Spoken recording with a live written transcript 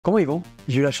Comment ils vont?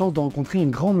 J'ai eu la chance de rencontrer un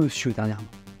grand monsieur dernièrement.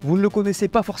 Vous ne le connaissez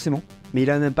pas forcément, mais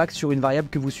il a un impact sur une variable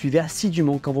que vous suivez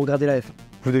assidûment quand vous regardez la F1.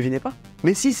 Vous devinez pas?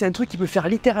 Mais si, c'est un truc qui peut faire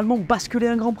littéralement basculer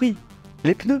un Grand Prix.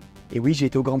 Les pneus. Et oui, j'ai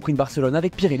été au Grand Prix de Barcelone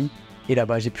avec Pirelli. Et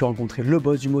là-bas, j'ai pu rencontrer le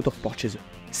boss du motorsport chez eux.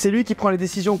 C'est lui qui prend les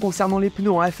décisions concernant les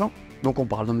pneus en F1, donc on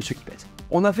parle d'un monsieur qui pèse.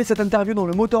 On a fait cette interview dans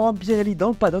le motorhome Pirelli dans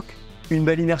le paddock. Une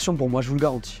belle immersion pour moi, je vous le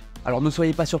garantis. Alors ne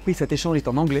soyez pas surpris, cet échange est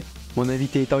en anglais. Mon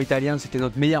invité étant italien, c'était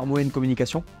notre meilleur moyen de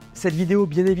communication. Cette vidéo,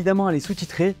 bien évidemment, elle est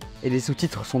sous-titrée, et les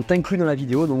sous-titres sont inclus dans la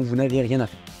vidéo, donc vous n'avez rien à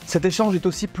faire. Cet échange est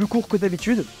aussi plus court que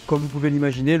d'habitude. Comme vous pouvez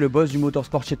l'imaginer, le boss du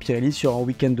motorsport chez Pirelli sur un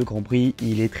week-end de Grand Prix,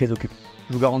 il est très occupé.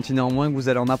 Je vous garantis néanmoins que vous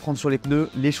allez en apprendre sur les pneus,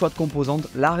 les choix de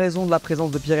composantes, la raison de la présence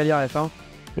de Pirelli en F1,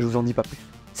 et je vous en dis pas plus.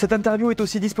 Cette interview est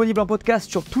aussi disponible en podcast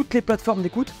sur toutes les plateformes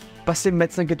d'écoute. Passez me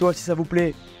mettre 5 étoiles si ça vous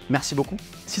plaît, merci beaucoup.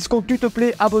 Si ce contenu te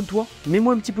plaît, abonne-toi,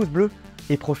 mets-moi un petit pouce bleu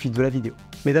et profite de la vidéo.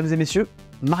 Mesdames et messieurs,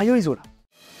 Mario Isola.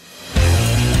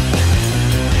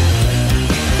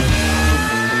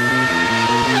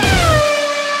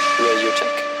 Radio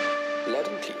check. Loud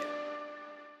and clear.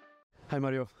 Hi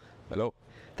Mario. Hello.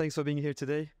 Thanks for being here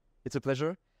today. It's a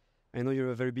pleasure. I know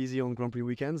you're very busy on Grand Prix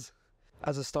weekends.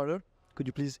 As a starter, could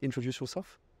you please introduce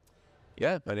yourself?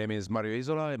 Yeah, my name is Mario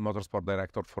Isola. I'm motorsport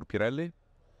director for Pirelli,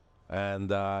 and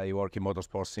I work in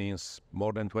motorsport since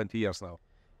more than 20 years now.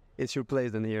 It's your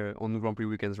place then here on Grand Prix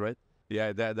weekends, right?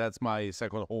 Yeah, that's my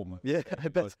second home. Yeah, I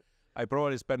bet. I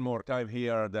probably spend more time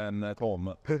here than at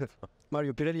home.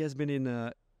 Mario, Pirelli has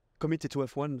been committed to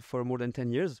F1 for more than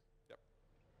 10 years. Yep.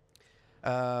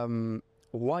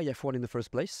 Why F1 in the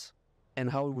first place? And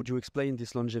how would you explain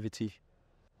this longevity?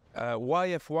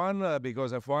 Why F1?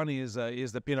 Because F1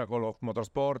 is the pinnacle of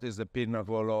motorsport, is the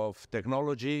pinnacle of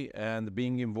technology, and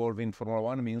being involved in Formula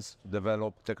One means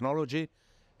develop technology,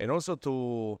 and also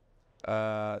to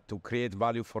create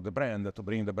value for the brand, to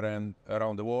bring the brand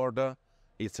around the world.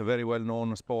 It's a very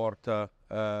well-known sport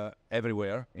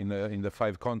everywhere in the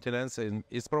 5 continents, and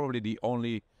it's probably the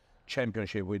only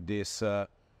championship with this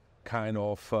kind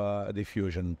of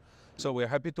diffusion. So we're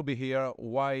happy to be here.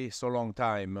 Why so long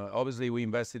time? Obviously, we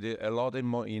invested a lot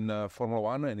in Formula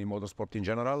One and in motorsport in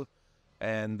general.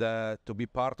 And to be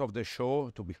part of the show,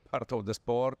 to be part of the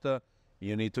sport,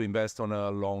 you need to invest on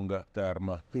a long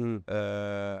term.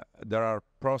 There are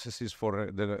processes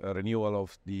for the renewal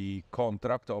of the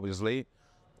contract, obviously.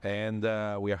 And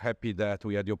we are happy that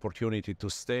we had the opportunity to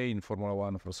stay in Formula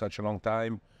One for such a long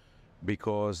time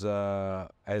because,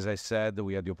 as I said,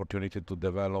 we had the opportunity to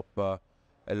develop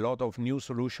a lot of new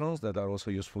solutions that are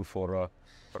also useful for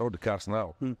road cars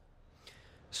now.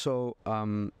 So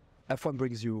F1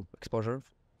 brings you exposure, of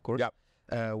course.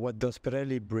 Yeah. What does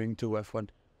Pirelli bring to F1?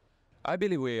 I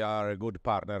believe we are a good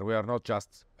partner. We are not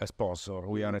just a sponsor.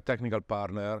 We are a technical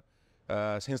partner.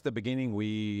 Since the beginning,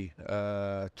 we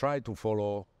try to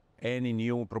follow any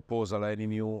new proposal, any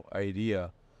new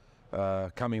idea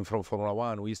coming from Formula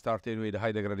One. We started with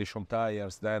high degradation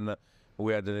tires, then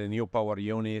we had a new power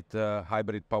unit,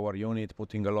 hybrid power unit,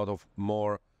 putting a lot of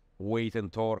more weight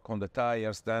and torque on the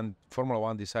tires. Then Formula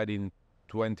One decided in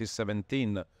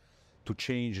 2017 to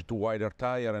change to wider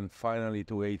tire and finally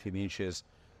to 18 inches.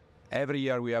 Every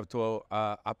year we have to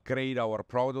upgrade our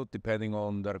product depending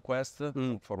on the request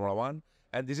from Formula One.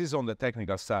 And this is on the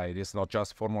technical side. It's not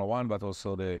just Formula One, but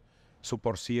also the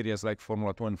super series like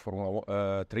Formula 2 and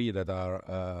Formula 3 that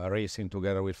are racing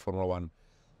together with Formula One.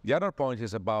 The other point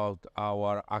is about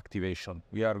our activation.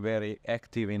 We are very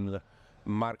active in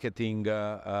marketing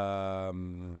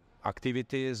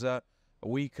activities.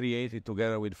 We created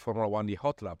together with Formula One the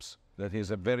Hot Labs. That is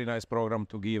a very nice program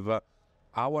to give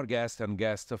our guests and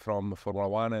guests from Formula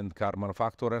One and car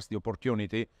manufacturers the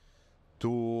opportunity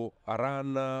to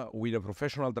run with a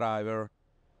professional driver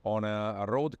on a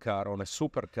road car, on a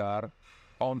supercar,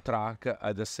 on track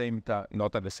at the same time,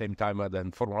 not at the same time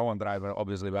than Formula One driver,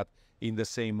 obviously, but in the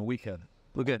same weekend,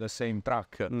 the same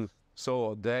track.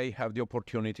 So they have the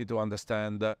opportunity to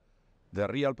understand the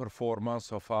real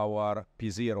performance of our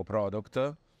P0 product.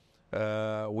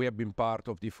 We have been part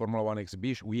of the Formula One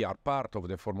exhibition. We are part of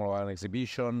the Formula One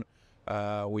exhibition.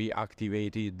 We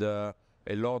activated a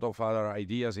lot of other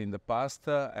ideas in the past,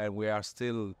 and we are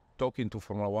still talking to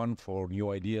Formula One for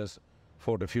new ideas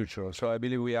for the future. So I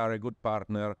believe we are a good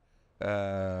partner,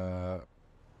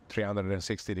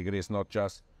 360 degrees, not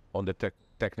just on the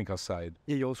technical side.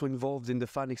 Yeah, you're also involved in the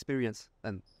fan experience.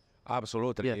 And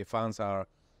absolutely, yeah. Fans are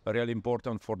really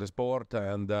important for the sport,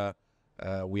 and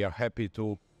we are happy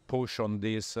to push on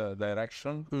this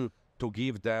direction to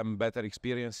give them better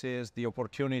experiences, the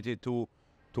opportunity to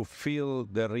feel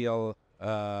the real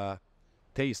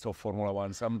taste of Formula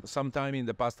One. Sometime in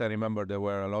the past, I remember there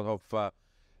were a lot of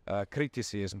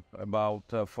criticism about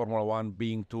Formula One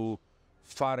being too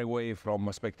far away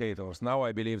from spectators. Now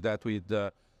I believe that with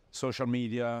social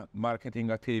media,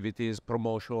 marketing activities,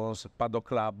 promotions, paddock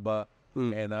club,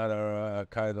 and other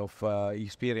kind of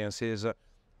experiences,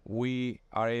 we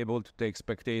are able to take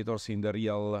spectators in the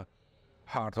real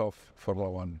heart of Formula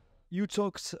One. You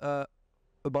talked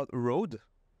about road,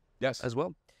 Yes. as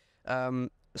well.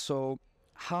 So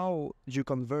how do you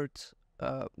convert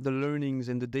the learnings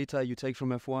and the data you take from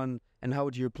F1, and how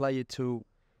do you apply it to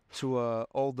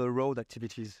all the road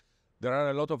activities? There are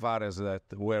a lot of areas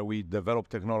where we develop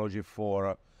technology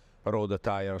for road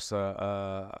tires.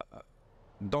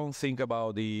 Don't think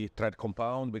about the tread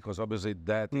compound, because obviously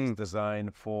that is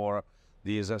designed for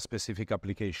this specific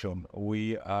application.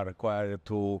 We are required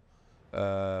to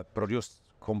produce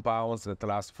compounds that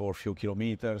last for a few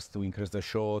kilometers to increase the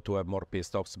show, to have more pit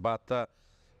stops. But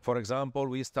for example,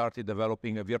 we started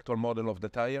developing a virtual model of the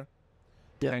tire.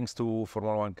 Thanks to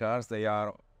Formula One cars. They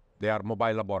are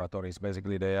mobile laboratories.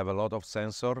 Basically, they have a lot of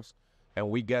sensors, and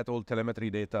we get all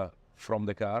telemetry data from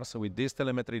the cars. With this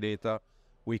telemetry data,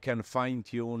 we can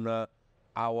fine-tune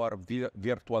our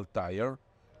virtual tire.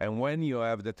 And when you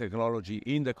have the technology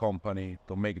in the company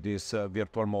to make this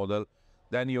virtual model,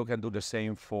 then you can do the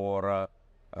same for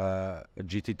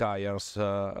GT tires,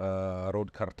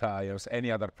 road car tires, any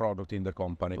other product in the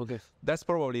company. Okay. That's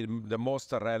probably the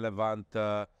most relevant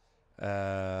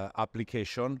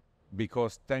application,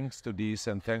 because thanks to this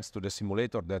and thanks to the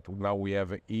simulator that now we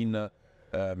have in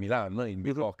Milan, in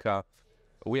Bicocca,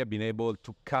 we have been able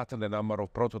to cut the number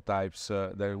of prototypes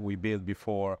that we built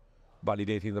before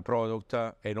validating the product,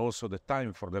 and also the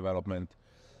time for development.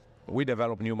 We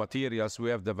develop new materials, we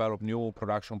have developed new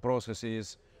production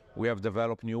processes, we have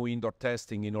developed new indoor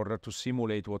testing in order to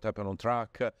simulate what happened on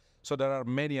track. So there are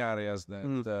many areas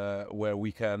that where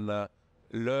we can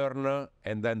learn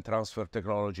and then transfer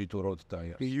technology to road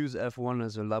tires. You use F1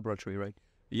 as a laboratory, right?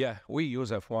 Yeah, we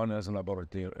use F1 as a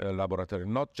laboratory.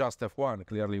 Not just F1,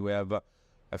 clearly we have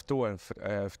F2 and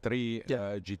F3,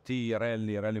 GT,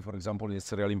 Rally. Rally, for example,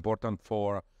 is really important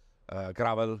for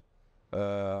gravel,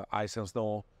 ice and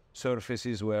snow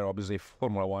surfaces, where obviously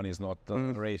Formula One is not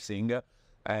racing.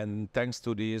 And thanks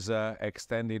to this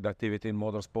extended activity in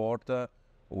motorsport,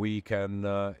 we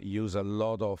can use a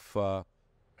lot of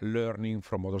learning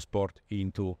from motorsport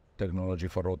into technology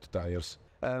for road tires.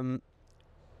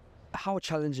 How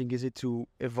challenging is it to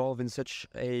evolve in such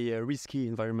a risky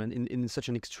environment, in such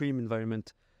an extreme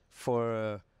environment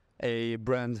for a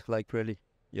brand like Pirelli?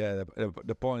 Yeah,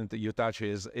 the point that you touch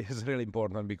is really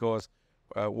important, because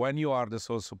when you are the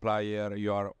sole supplier,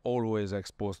 you are always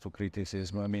exposed to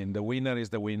criticism. I mean, the winner is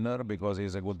the winner because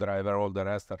he's a good driver. All the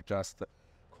rest are just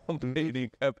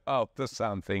complaining about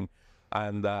something,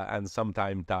 and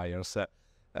sometimes tires.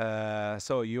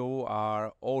 So you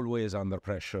are always under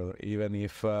pressure, even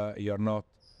if you're not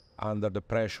under the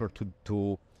pressure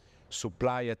to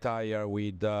supply a tire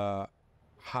with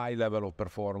high level of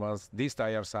performance. These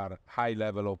tires are high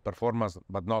level of performance,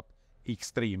 but not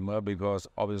extreme, because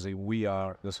obviously we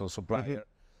are the sole supplier.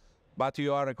 But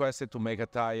you are requested to make a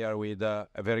tire with a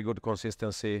very good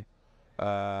consistency.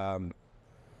 The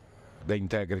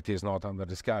integrity is not under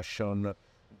discussion.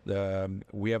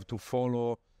 We have to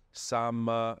follow some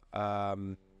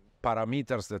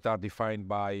parameters that are defined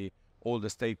by all the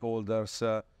stakeholders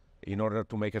in order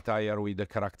to make a tire with the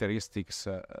characteristics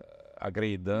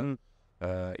agreed.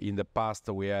 In the past,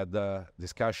 we had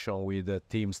discussion with the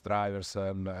teams, drivers,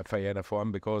 and FIA and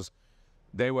F1, because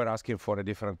they were asking for a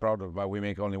different product, but we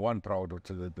make only one product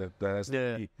that has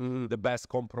to be the best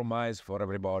compromise for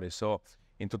everybody. So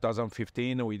in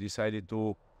 2015, we decided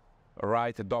to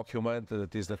write a document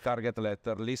that is the target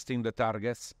letter listing the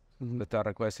targets that are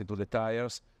requested to the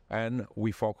tires, and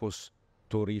we focus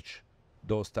to reach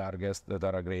those targets that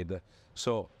are agreed.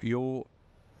 So you,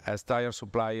 as tire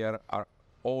supplier, are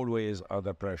always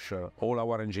under pressure. All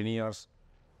our engineers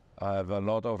have a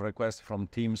lot of requests from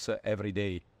teams every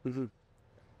day.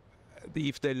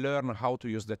 If they learn how to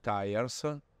use the tires,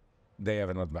 they have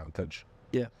an advantage.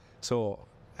 Yeah. So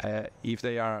if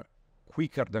they are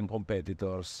quicker than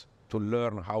competitors to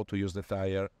learn how to use the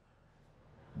tire,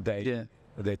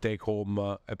 they take home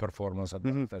a performance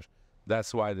advantage.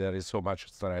 That's why there is so much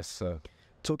stress.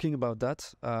 Talking about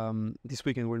that, this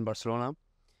weekend we're in Barcelona.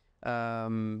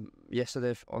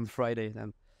 Yesterday on Friday,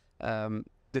 then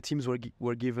the teams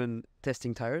were given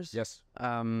testing tires. Yes.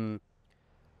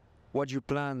 What do you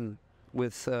plan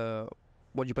with?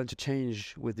 What do you plan to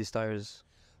change with these tires?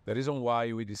 The reason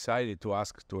why we decided to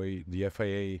ask to the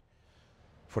FIA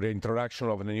for the introduction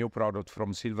of a new product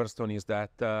from Silverstone is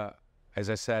that, as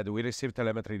I said, we receive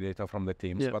telemetry data from the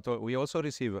teams, but we also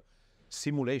receive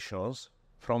simulations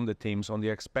from the teams on the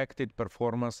expected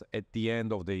performance at the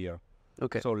end of the year.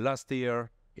 Okay. So last year,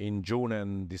 in June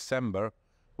and December,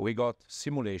 we got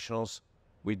simulations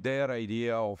with their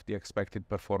idea of the expected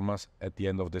performance at the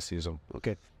end of the season.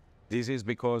 Okay. This is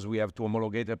because we have to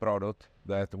homologate a product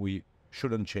that we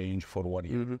shouldn't change for 1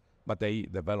 year, but they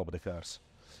develop the cars.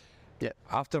 Yeah.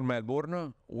 After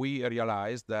Melbourne, we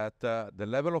realized that the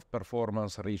level of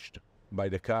performance reached by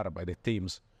the car, by the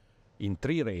teams, in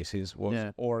 3 races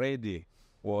was already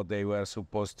what they were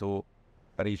supposed to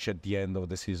reach at the end of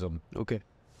the season. Okay.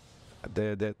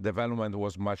 The development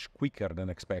was much quicker than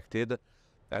expected,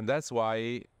 and that's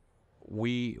why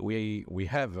we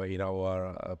have in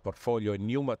our portfolio a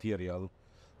new material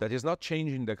that is not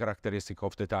changing the characteristic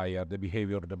of the tire, the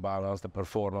behavior, the balance, the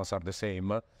performance are the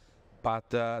same, but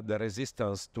the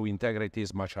resistance to integrity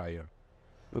is much higher.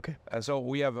 Okay. And so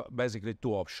we have basically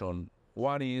 2 options.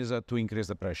 One is to increase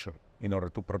the pressure in order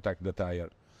to protect the tire.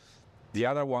 The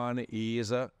other one is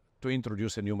to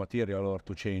introduce a new material or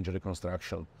to change the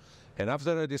construction. And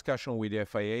after a discussion with the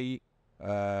FIA,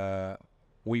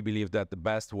 we believe that the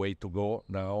best way to go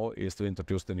now is to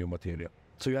introduce the new material.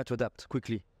 So you have to adapt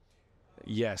quickly.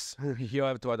 Yes, you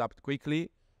have to adapt quickly.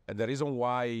 And the reason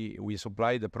why we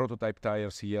supply the prototype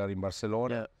tires here in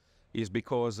Barcelona is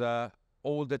because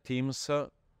all the teams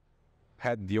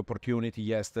had the opportunity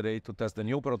yesterday to test the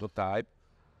new prototype,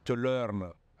 to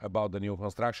learn about the new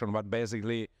construction, but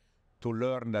basically to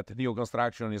learn that the new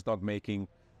construction is not making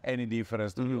any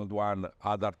difference to the old one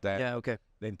other than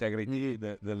the integrity,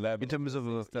 the level in terms of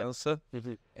resistance,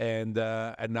 and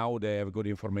now they have good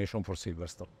information for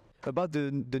Silverstone. About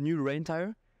the new rain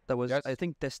tire that was, I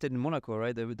think, tested in Monaco,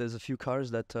 right? There's a few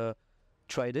cars that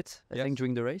tried it, I think,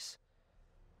 during the race.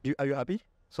 Are you happy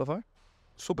so far?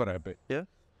 Super happy. Yeah.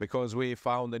 Because we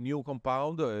found a new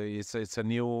compound. It's a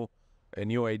new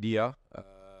idea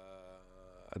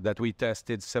that we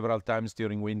tested several times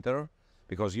during winter.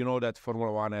 Because you know that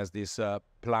Formula One has this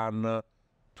plan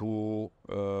to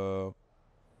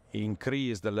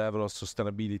increase the level of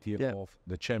sustainability of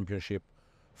the championship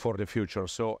for the future.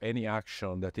 So any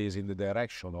action that is in the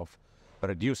direction of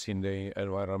reducing the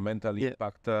environmental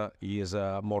impact is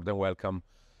more than welcome.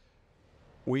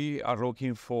 We are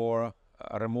looking for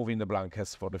removing the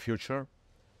blankets for the future.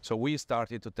 So we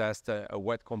started to test a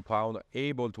wet compound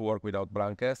able to work without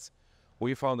blankets.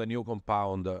 We found a new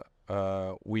compound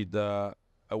with a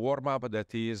warm-up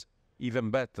that is even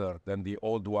better than the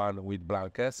old one with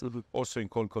blankets, also in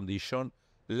cold condition.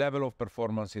 Level of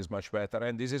performance is much better,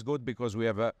 and this is good because we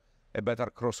have a better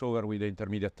crossover with the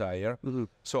intermediate tire.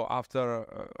 So after,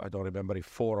 I don't remember if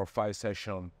 4 or 5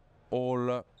 sessions,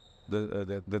 all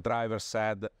the drivers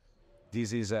said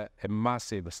this is a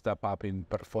massive step up in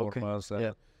performance,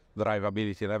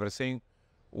 drivability and everything.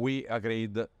 We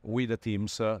agreed with the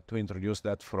teams to introduce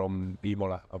that from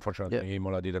Imola. Unfortunately,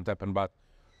 Imola didn't happen, but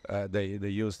they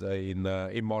used in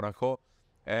Monaco.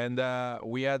 And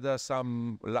we had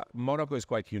Monaco is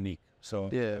quite unique. So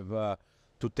we have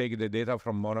to take the data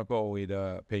from Monaco with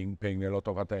paying a lot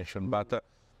of attention. But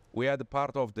we had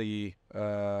part of the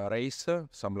race,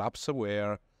 some laps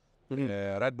where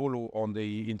Red Bull on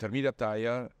the intermediate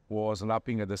tire was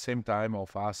lapping at the same time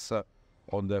of us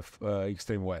on the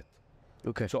extreme wet.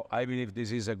 Okay. So I believe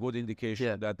this is a good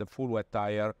indication that the full wet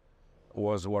tire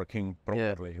was working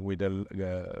properly with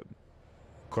the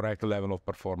correct level of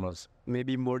performance.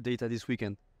 Maybe more data this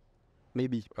weekend.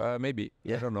 Maybe. Maybe.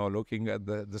 I don't know. Looking at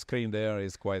the screen there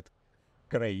is quite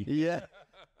gray. Yeah.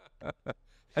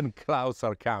 And clouds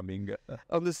are coming.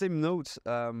 On the same note,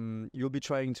 you'll be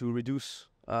trying to reduce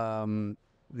the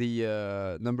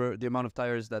amount of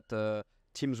tires that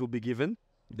teams will be given.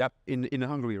 Yep. In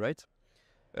Hungary, right?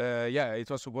 It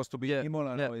was supposed to be in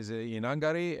Imola, now is in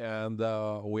Hungary, and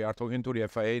we are talking to the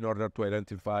FIA in order to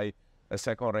identify a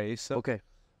second race. Okay.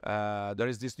 There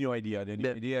is this new idea. The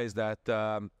new idea is that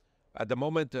at the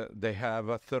moment they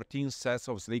have 13 sets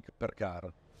of slick per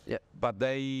car. Yeah. But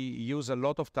they use a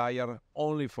lot of tire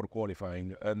only for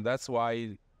qualifying, and that's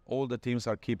why all the teams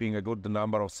are keeping a good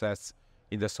number of sets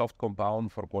in the soft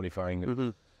compound for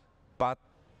qualifying. But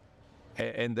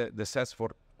and the sets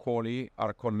for quali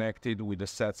are connected with the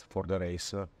sets for the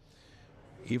race.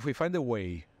 If we find a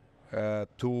way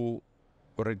to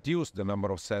reduce the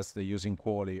number of sets they use in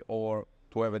quali, or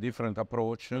to have a different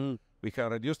approach, we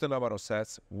can reduce the number of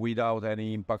sets without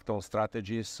any impact on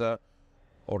strategies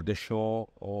or the show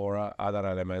or other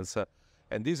elements.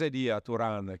 And this idea to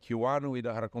run Q1 with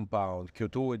the hard compound,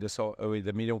 Q2 with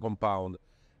the medium compound,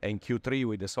 and Q3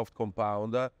 with the soft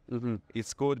compound,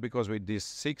 it's good because with these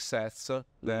 6 sets,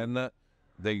 then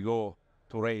they go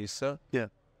to race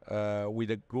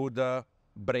with a good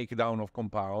breakdown of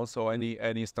compounds, so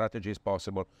any strategy is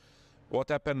possible. What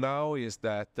happened now is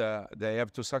that they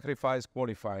have to sacrifice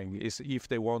qualifying is if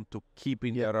they want to keep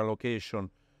in their allocation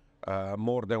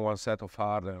more than one set of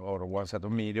hard or one set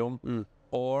of medium,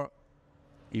 or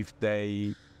if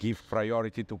they give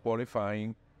priority to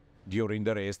qualifying during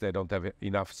the race, they don't have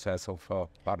enough sets of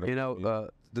hard. You know,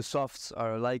 the softs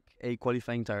are like a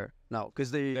qualifying tire now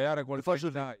because they are a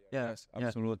qualifying tire. Yes,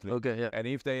 absolutely. Okay, yeah. And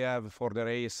if they have for the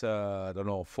race, I don't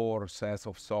know, 4 sets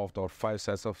of soft or 5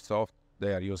 sets of soft,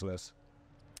 they are useless.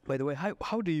 By the way,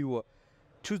 how do you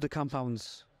choose the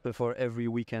compounds for every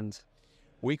weekend?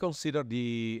 We consider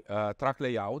the track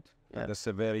layout, and the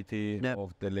severity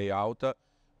of the layout.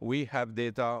 We have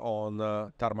data on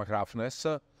tarmac roughness,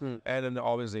 and then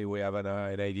obviously we have an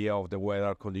idea of the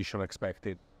weather condition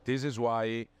expected. This is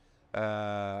why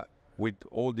with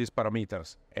all these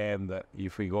parameters, and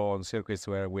if we go on circuits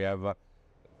where we have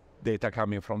data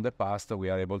coming from the past, we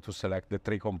are able to select the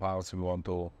 3 compounds we want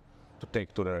to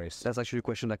take to the race. That's actually a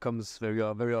question that comes very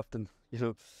often.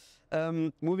 You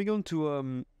know, moving on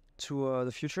to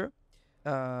the future.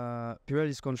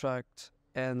 Pirelli's contract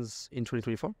ends in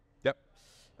 2024. Yep.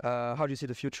 How do you see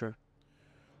the future?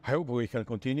 I hope we can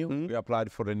continue. We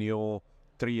applied for a new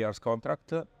 3 years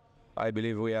contract. I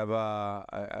believe we have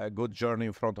a good journey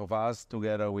in front of us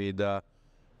together with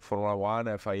Formula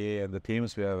One, FIA, and the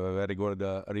teams. We have a very good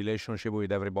relationship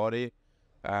with everybody,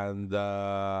 and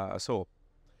so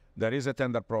there is a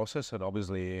tender process, and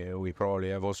obviously we probably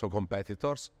have also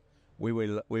competitors. We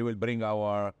will bring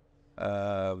our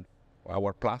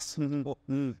plus,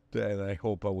 and I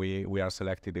hope we are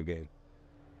selected again.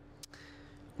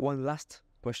 One last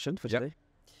question for today.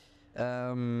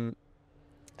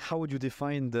 How would you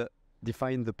define the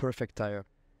perfect tire?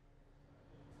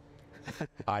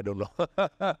 I don't know.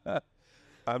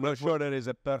 I'm not sure there is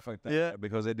a perfect tire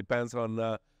because it depends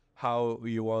on how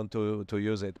you want to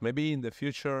use it. Maybe in the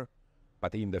future,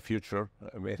 but in the future,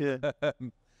 I mean,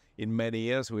 in many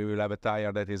years, we will have a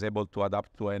tire that is able to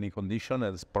adapt to any condition,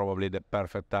 and it's probably the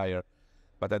perfect tire.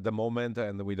 But at the moment,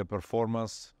 and with the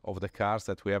performance of the cars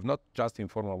that we have, not just in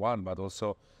Formula One, but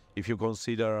also if you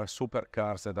consider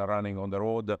supercars that are running on the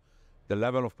road, the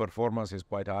level of performance is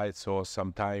quite high, so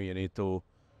sometimes you need to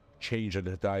change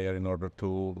the tire in order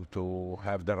to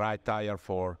have the right tire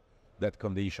for that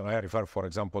condition. I refer, for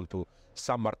example, to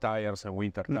summer tires and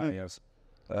winter tires.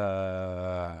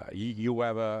 You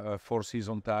have a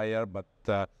 4-season tire, but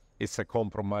it's a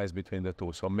compromise between the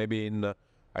two. So maybe in,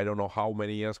 I don't know how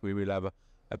many years, we will have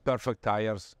a perfect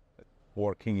tires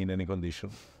working in any condition.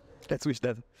 Let's wish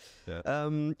that. Yeah.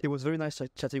 It was very nice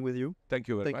chatting with you. Thank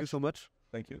you very much. Thank you so much.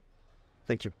 Thank you.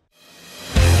 Thank you.